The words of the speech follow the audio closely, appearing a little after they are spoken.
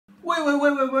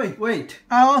Wait.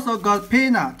 I also got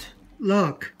peanut.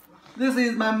 Look. This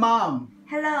is my mom.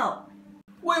 Hello.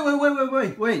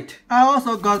 Wait. I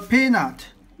also got peanut.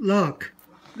 Look.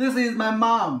 This is my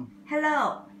mom.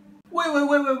 Hello.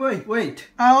 Wait.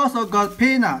 I also got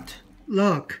peanut.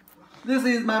 Look. This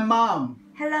is my mom.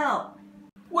 Hello.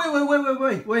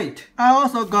 Wait. I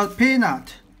also got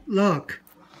peanut. Look.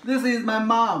 This is my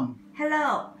mom.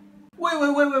 Hello.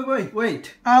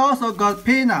 Wait. I also got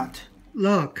peanut.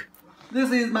 Look.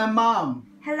 This is my mom.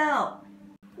 Hello.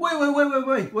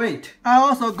 Wait. I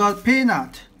also got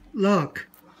peanut. Look.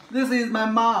 This is my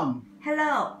mom.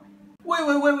 Hello.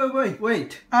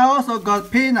 Wait. I also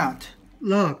got peanut.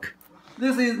 Look.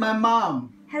 This is my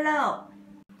mom. Hello.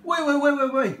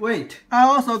 Wait. I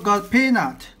also got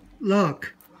peanut.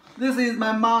 Look. This is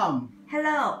my mom.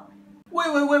 Hello.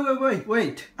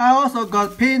 Wait. I also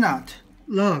got peanut.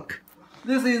 Look.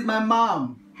 This is my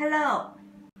mom. Hello.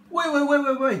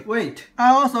 Wait.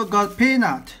 I also got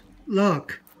peanut.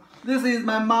 Look. This is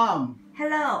my mom.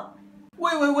 Hello.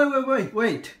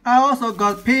 Wait. I also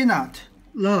got peanut.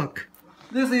 Look.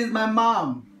 This is my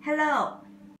mom. Hello.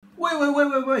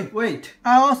 Wait.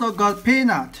 I also got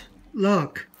peanut.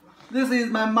 Look. This is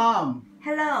my mom.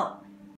 Hello.